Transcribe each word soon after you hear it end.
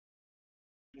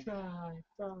Friday,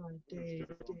 night,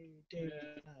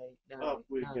 Up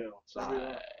we go.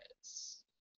 flies.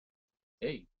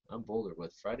 Hey, I'm Bowler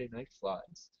with Friday Night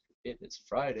Flies. It is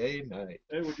Friday night.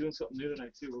 Hey, we're doing something new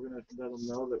tonight too. We're gonna let them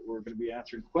know that we're gonna be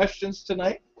answering questions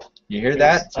tonight. You hear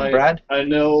that from Brad? I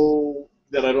know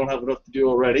that I don't have enough to do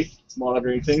already,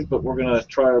 monitoring things, but we're gonna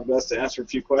try our best to answer a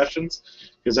few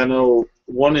questions because I know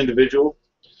one individual,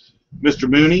 Mr.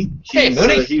 Mooney. Hey,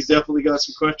 Mooney. He's definitely got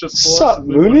some questions for us. Sup,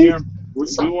 Mooney?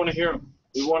 We want to hear him.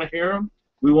 We want to hear him.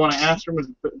 We want to answer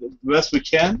them the best we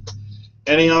can.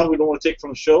 Anyhow, we don't want to take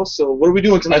from the show. So what are we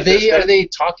doing tonight? Are they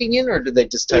talking in, or did they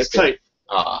just type It's tight.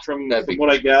 From what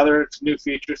I gather, it's a new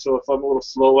feature. So if I'm a little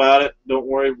slow at it, don't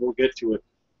worry, we'll get to it.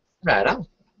 Right on.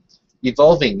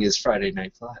 Evolving is Friday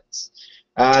Night Flies.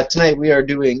 Tonight we are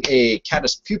doing a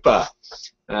Caddis Pupa.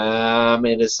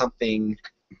 It is something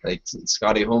like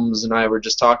Scotty Holmes and I were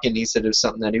just talking. He said it was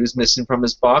something that he was missing from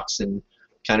his box, and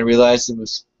kind of realized it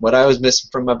was what I was missing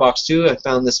from my box too. I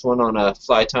found this one on a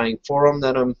fly tying forum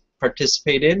that I'm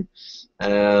participate in.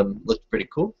 Looked pretty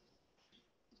cool.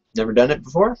 Never done it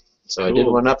before, so I did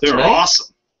one up tonight. They're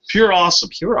awesome. Pure awesome.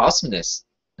 Pure awesomeness.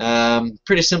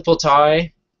 Pretty simple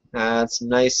tie. Some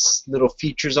nice little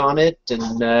features on it,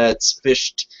 and it's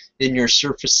fished in your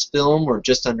surface film or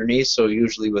just underneath, so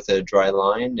usually with a dry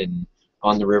line and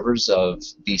on the rivers of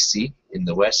BC in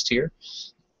the west here.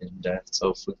 And so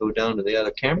if we go down to the other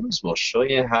cameras, we'll show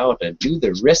you how to do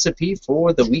the recipe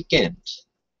for the weekend.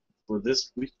 For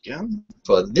this weekend?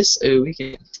 For this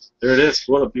weekend. There it is.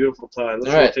 What a beautiful tie.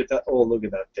 Let's rotate that. Oh, look at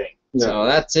that thing. So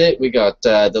that's it. We got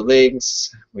the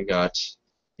legs. We got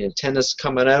the antennas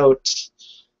coming out.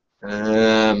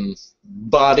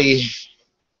 Body,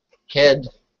 head.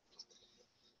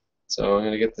 So I'm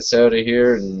going to get this out of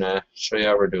here and show you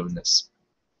how we're doing this.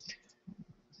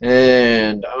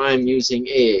 And I'm using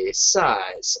a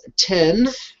size 10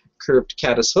 curved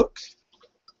caddis hook.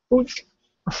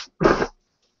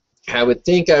 I would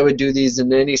think I would do these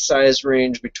in any size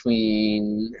range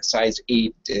between size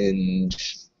 8 and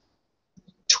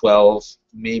 12,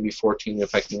 maybe 14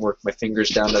 if I can work my fingers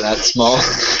down to that small.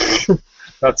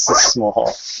 That's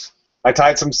small. I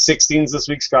tied some 16s this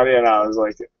week, Scotty, and I was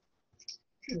like,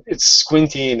 it's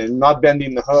squinting and not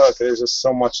bending the hook. There's just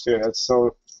so much to it. It's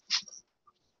so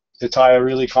to tie a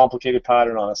really complicated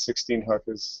pattern on a 16 hook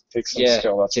takes some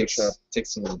skill. That's for sure.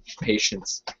 Takes some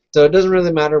patience. So it doesn't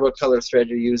really matter what color thread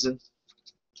you're using.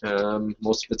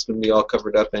 Most of it's going to be all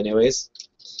covered up anyways.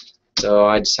 So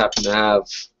I just happen to have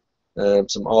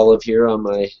some olive here on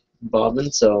my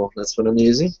bobbin, so that's what I'm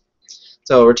using.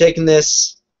 So we're taking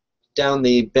this down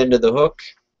the bend of the hook.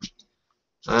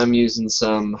 I'm using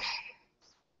some.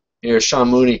 Here, Sean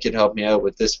Mooney could help me out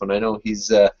with this one. I know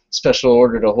he's special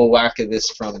ordered a whole whack of this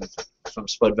from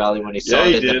Spud Valley when he saw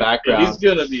it in the background. He's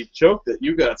gonna be choked that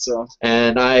you got some.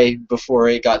 And before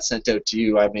it got sent out to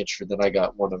you, I made sure that I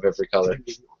got one of every color.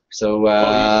 So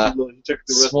he took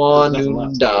the rest.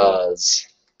 Swanundas.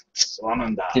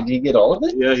 Did he get all of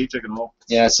it? Yeah, he took it all.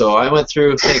 Yeah, so I went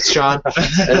through. Thanks, Sean.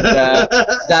 And,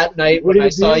 that night when I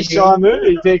saw you, Sean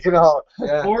Mooney taking all.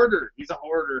 Yeah. Hoarder. He's a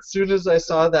hoarder. As soon as I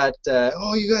saw that,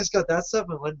 oh, you guys got that stuff,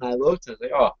 I went and I looked, and I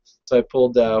was like, oh. So I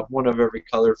pulled one of every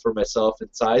color for myself and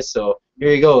size. So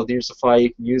here you go. Here's a fly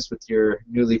you can use with your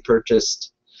newly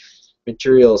purchased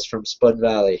materials from Spud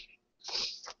Valley.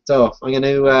 So I'm going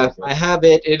to, I have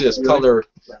it. It is color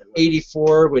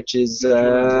 84, which is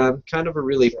kind of a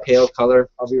really pale color.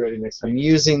 I'll be ready next time. I'm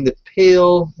using the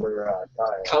pale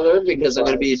color because I'm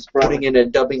going to be putting in a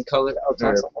dubbing color.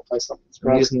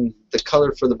 I'm using the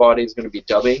color for the body is going to be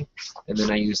dubbing, and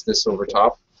then I use this over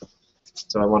top.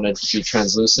 So I want it to be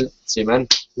translucent. See you, man.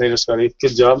 Later, Scotty.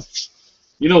 Good job.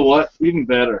 You know what? Even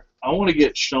better. I want to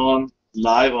get Sean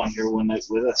live on here one night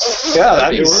with us. Yeah,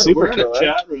 that'd be super We're in cool. a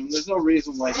chat room. There's no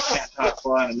reason why you can't talk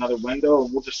fly in another window,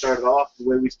 and we'll just start it off the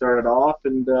way we started off,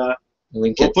 and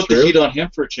we'll put the heat on him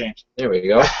for a change. There we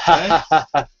go.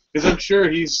 Because I'm sure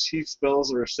he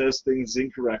spells or says things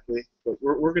incorrectly, but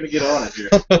we're going to get on it here.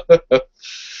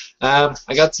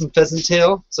 I got some pheasant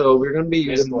tail, so we're going to be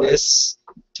using this,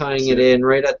 tying it in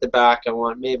right at the back. I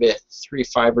want maybe 3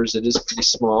 fibers. It is pretty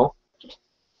small.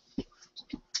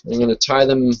 I'm going to tie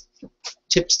them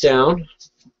tips down,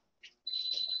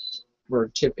 or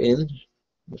tip in,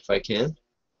 if I can.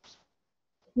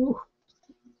 Whew.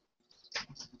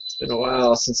 It's been a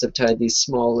while since I've tied these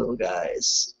small little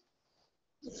guys.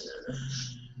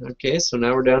 Okay, so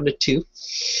now we're down to 2.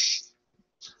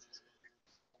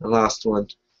 The last one.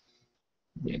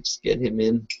 Yeah, just get him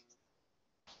in.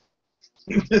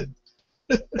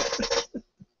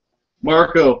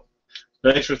 Marco,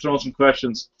 thanks for throwing some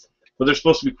questions. But they're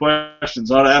supposed to be questions,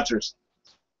 not answers.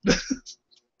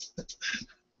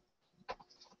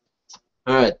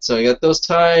 Alright, so I got those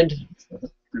tied.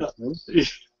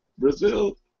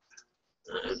 Brazil.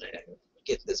 And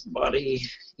get this body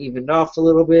evened off a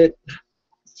little bit.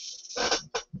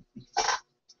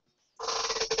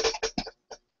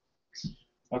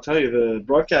 I'll tell you, the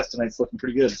broadcast tonight's looking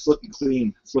pretty good. It's looking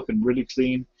clean. It's looking really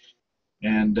clean.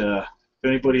 And if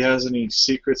anybody has any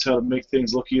secrets how to make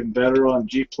things look even better on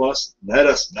G+, let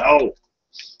us know.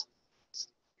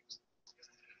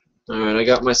 Alright, I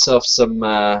got myself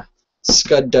some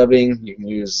scud dubbing. You can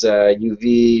use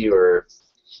UV or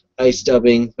ice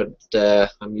dubbing, but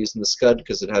I'm using the scud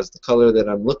because it has the color that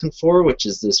I'm looking for, which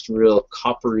is this real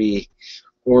coppery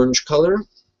orange color.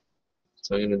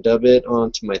 So I'm going to dub it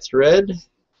onto my thread.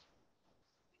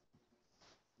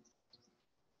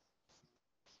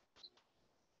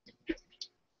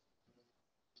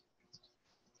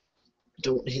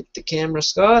 Don't hit the camera,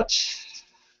 Scott.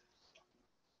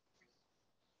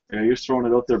 Yeah, you're throwing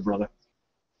it out there, brother.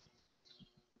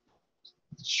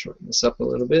 Shorten this up a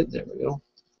little bit. There we go.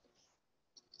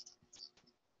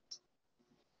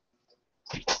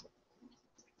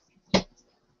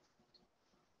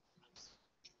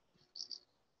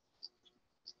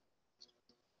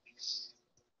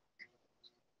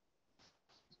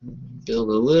 Build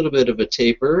a little bit of a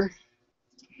taper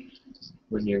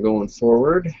when you're going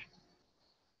forward.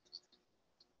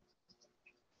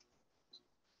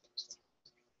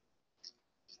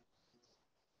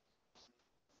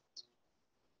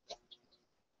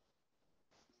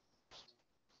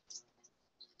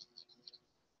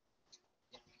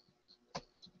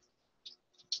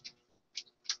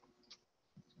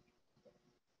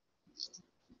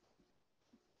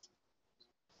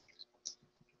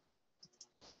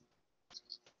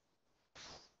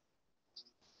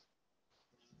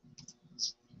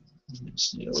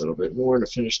 Just need a little bit more to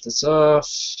finish this off.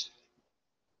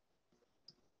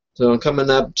 So I'm coming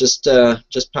up just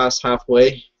past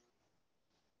halfway.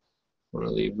 Want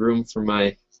to leave room for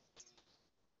my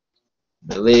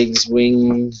legs,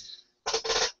 wing,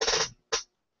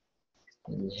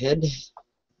 and head.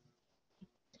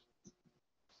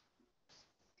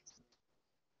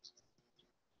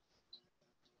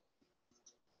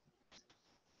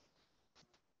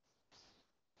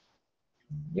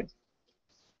 Yep.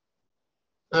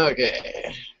 Okay.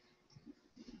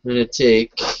 I'm going to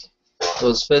take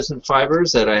those pheasant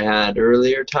fibers that I had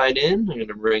earlier tied in. I'm going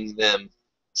to bring them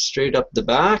straight up the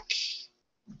back.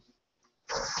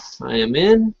 Tie them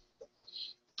in.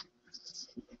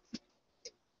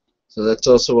 So that's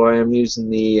also why I'm using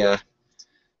the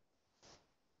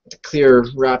clear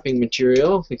wrapping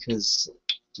material, because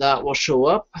that will show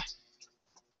up.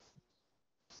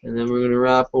 And then we're going to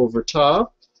wrap over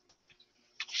top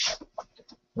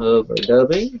of our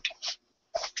dubbing.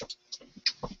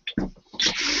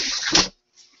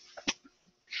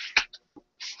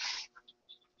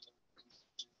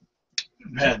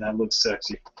 Man, that looks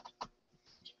sexy.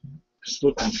 It's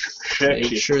looking Make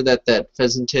sexy. sure that that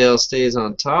pheasant tail stays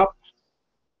on top.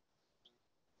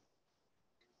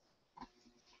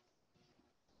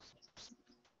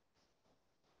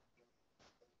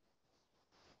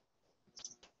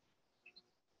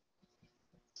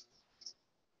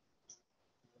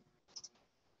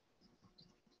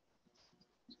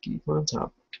 Keep on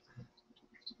top.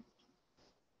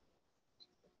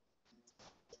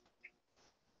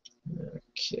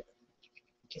 Okay,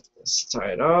 get this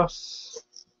tied off.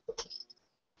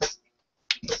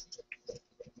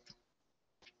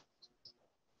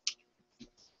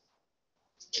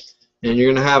 And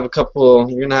you're gonna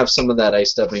have some of that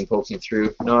ice dubbing poking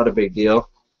through. Not a big deal.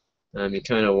 You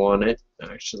kind of want it,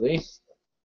 actually.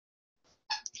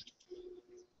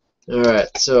 Alright,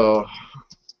 so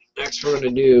next we're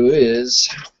going to do is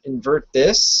invert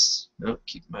this. Oh,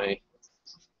 keep my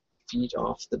feet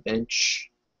off the bench.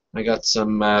 I got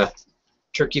some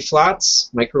turkey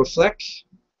flats, micro fleck.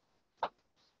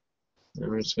 And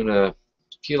we're just going to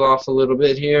peel off a little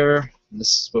bit here. And this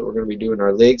is what we're going to be doing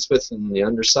our legs with in the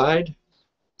underside.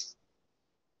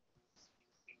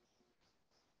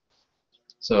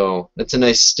 So that's a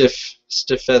nice stiff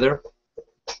feather.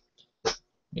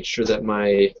 Make sure that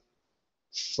my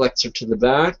flecks are to the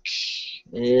back,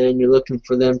 and you're looking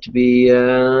for them to be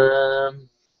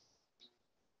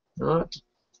not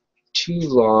too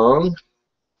long.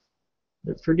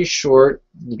 They're pretty short.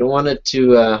 You don't want it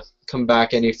to come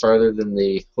back any farther than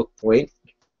the hook point.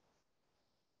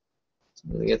 So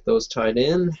I'm going to get those tied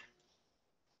in,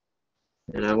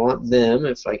 and I want them,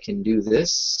 if I can do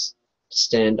this, to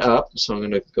stand up. So I'm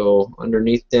going to go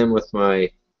underneath them with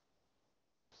my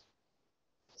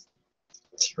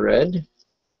thread.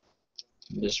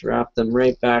 Just wrap them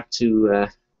right back to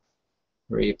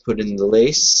where you put in the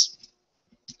lace.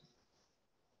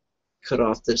 cut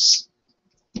off this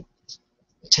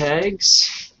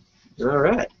tags. All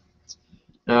right.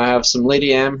 Now I have some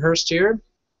Lady Amherst here,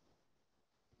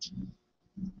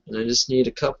 and I just need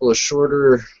a couple of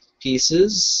shorter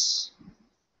pieces.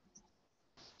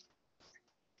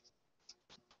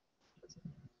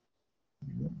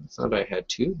 I thought I had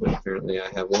two, but apparently I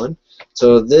have one.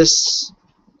 So this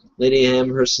Lady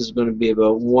Amherst is going to be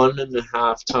about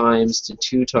 1.5 times to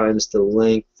 2 times the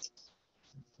length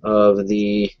of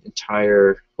the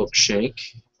entire hook shank.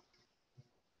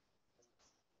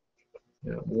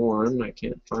 Got one, I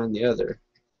can't find the other.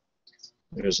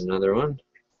 There's another one.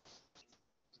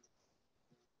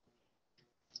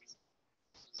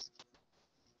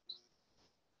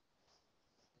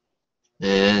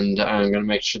 And I'm going to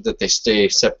make sure that they stay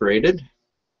separated.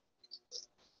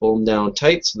 Pull them down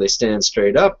tight so they stand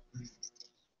straight up.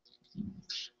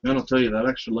 And I'll tell you, that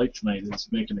extra light tonight is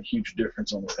making a huge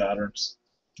difference on the patterns.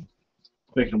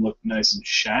 Making them look nice and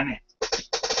shiny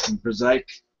and prosaic.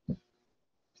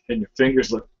 And your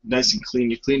fingers look nice and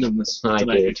clean. You cleaned them tonight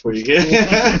before you get.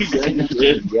 Yeah, you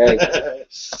did. Yeah.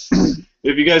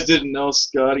 If you guys didn't know,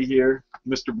 Scotty here,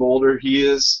 Mr. Boulder, he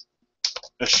is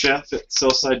a chef at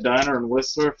Southside Diner in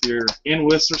Whistler. If you're in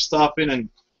Whistler, stop in and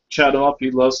chat him up.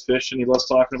 He loves fishing. He loves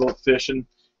talking about fishing,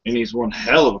 and he's one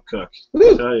hell of a cook. I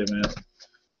tell you, man.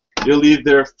 You'll leave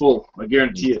there full. I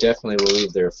guarantee it. Definitely will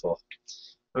leave there full.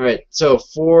 All right. So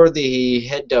for the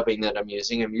head dubbing that I'm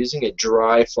using a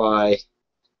dry fly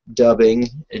dubbing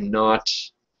and not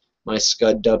my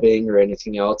scud dubbing or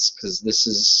anything else, because this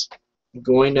is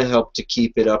going to help to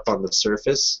keep it up on the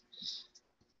surface.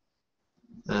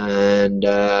 And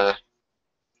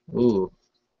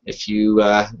if you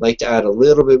like to add a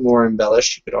little bit more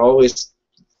embellish, you could always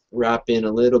wrap in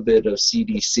a little bit of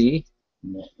CDC.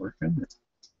 Not working.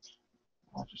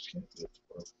 I'll just can't do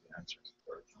it.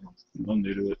 I'm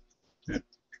new to it. Yeah.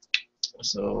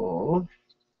 So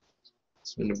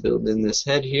I'm going to build in this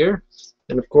head here,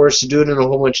 and of course, do it in a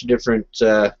whole bunch of different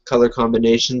color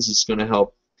combinations. It's going to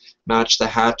help match the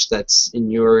hatch that's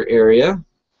in your area.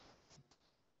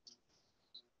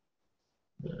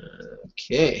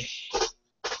 Okay,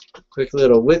 quick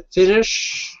little whip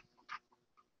finish.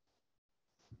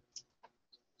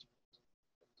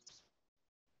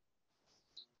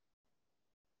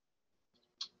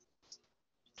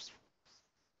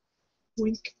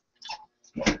 Wink.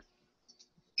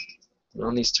 And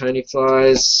on these tiny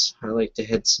flies, I like to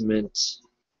head cement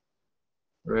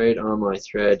right on my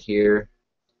thread here.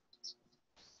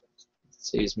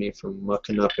 Saves me from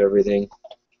mucking up everything.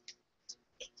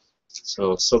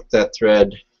 So soak that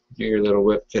thread, do your little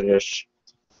whip finish,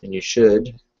 and you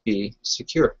should be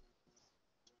secure.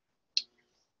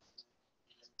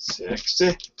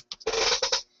 Sexy.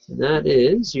 And that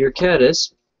is your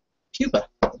Caddis Pupa.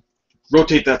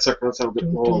 Rotate that sucker. Let's have a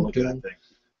good look at that thing.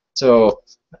 So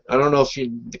I don't know if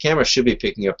the camera should be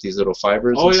picking up these little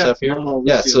fibers and stuff here.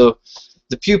 Yeah, so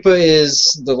the pupa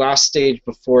is the last stage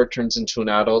before it turns into an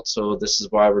adult, so this is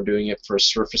why we're doing it for a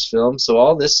surface film. So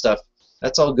all this stuff,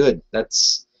 that's all good.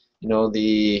 That's, you know,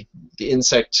 the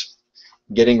insect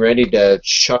getting ready to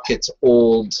chuck its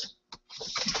old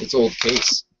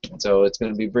case. So it's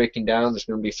going to be breaking down. There's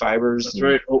going to be fibers. That's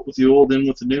right. Out with the old, in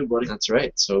with the new, buddy. That's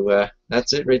right. So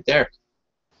that's it right there.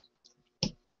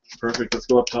 Perfect. Let's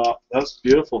go up top. That's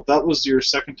beautiful. That was your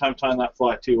second time tying that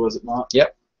fly too, was it not?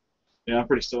 Yep. Yeah, I'm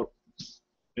pretty stoked.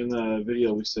 In the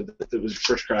video, we said that it was your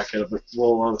first crack at it, but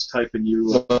while I was typing,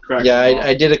 you cracked. Yeah,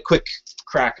 I did a quick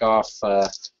crack off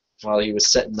while he was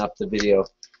setting up the video.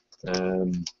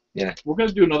 Yeah. We're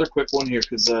gonna do another quick one here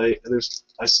because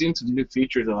I've seen some new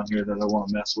features on here that I want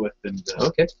to mess with, and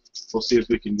okay. We'll see if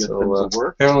we can get them to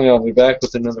work. Apparently, I'll be back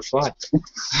with another fly.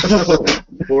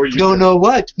 Or you don't know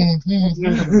what. The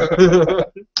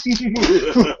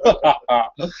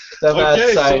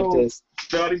mad scientist.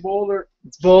 So, Scotty Boulder.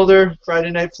 It's Boulder,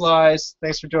 Friday Night Flies.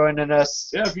 Thanks for joining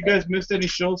us. Yeah, if you guys missed any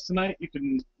shows tonight, you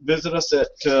can visit us at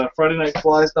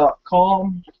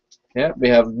FridayNightFlies.com. Yeah, we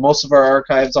have most of our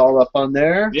archives all up on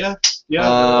there. Yeah.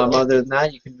 Other than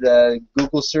that, you can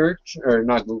Google search, or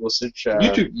not Google search,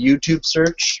 YouTube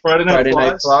search Friday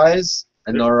Night Flies,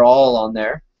 and they're all on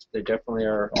there. They definitely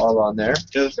are all on there.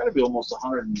 Yeah, there's got to be almost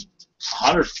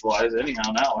 100 flies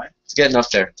anyhow now, eh? It's getting up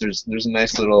there. There's a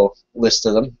nice little list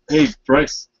of them. Hey,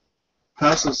 Bryce,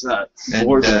 pass us that.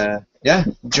 And, yeah,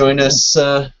 join us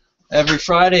every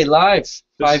Friday live.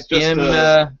 5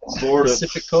 p.m.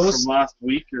 Pacific Coast. From last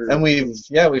week, and we've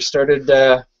started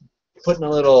putting a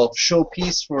little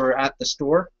showpiece for at the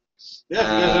store. Yeah, if you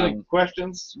guys have any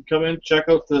questions, come in, check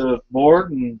out the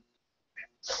board, and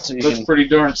so you looks pretty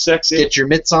darn sexy. Get your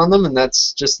mitts on them, and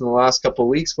that's just in the last couple of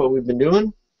weeks what we've been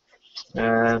doing.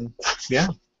 Yeah.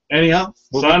 Anyhow,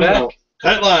 We'll signing be back. out.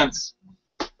 Kite lines.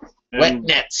 Wet And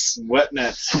nets. Wet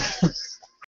nets.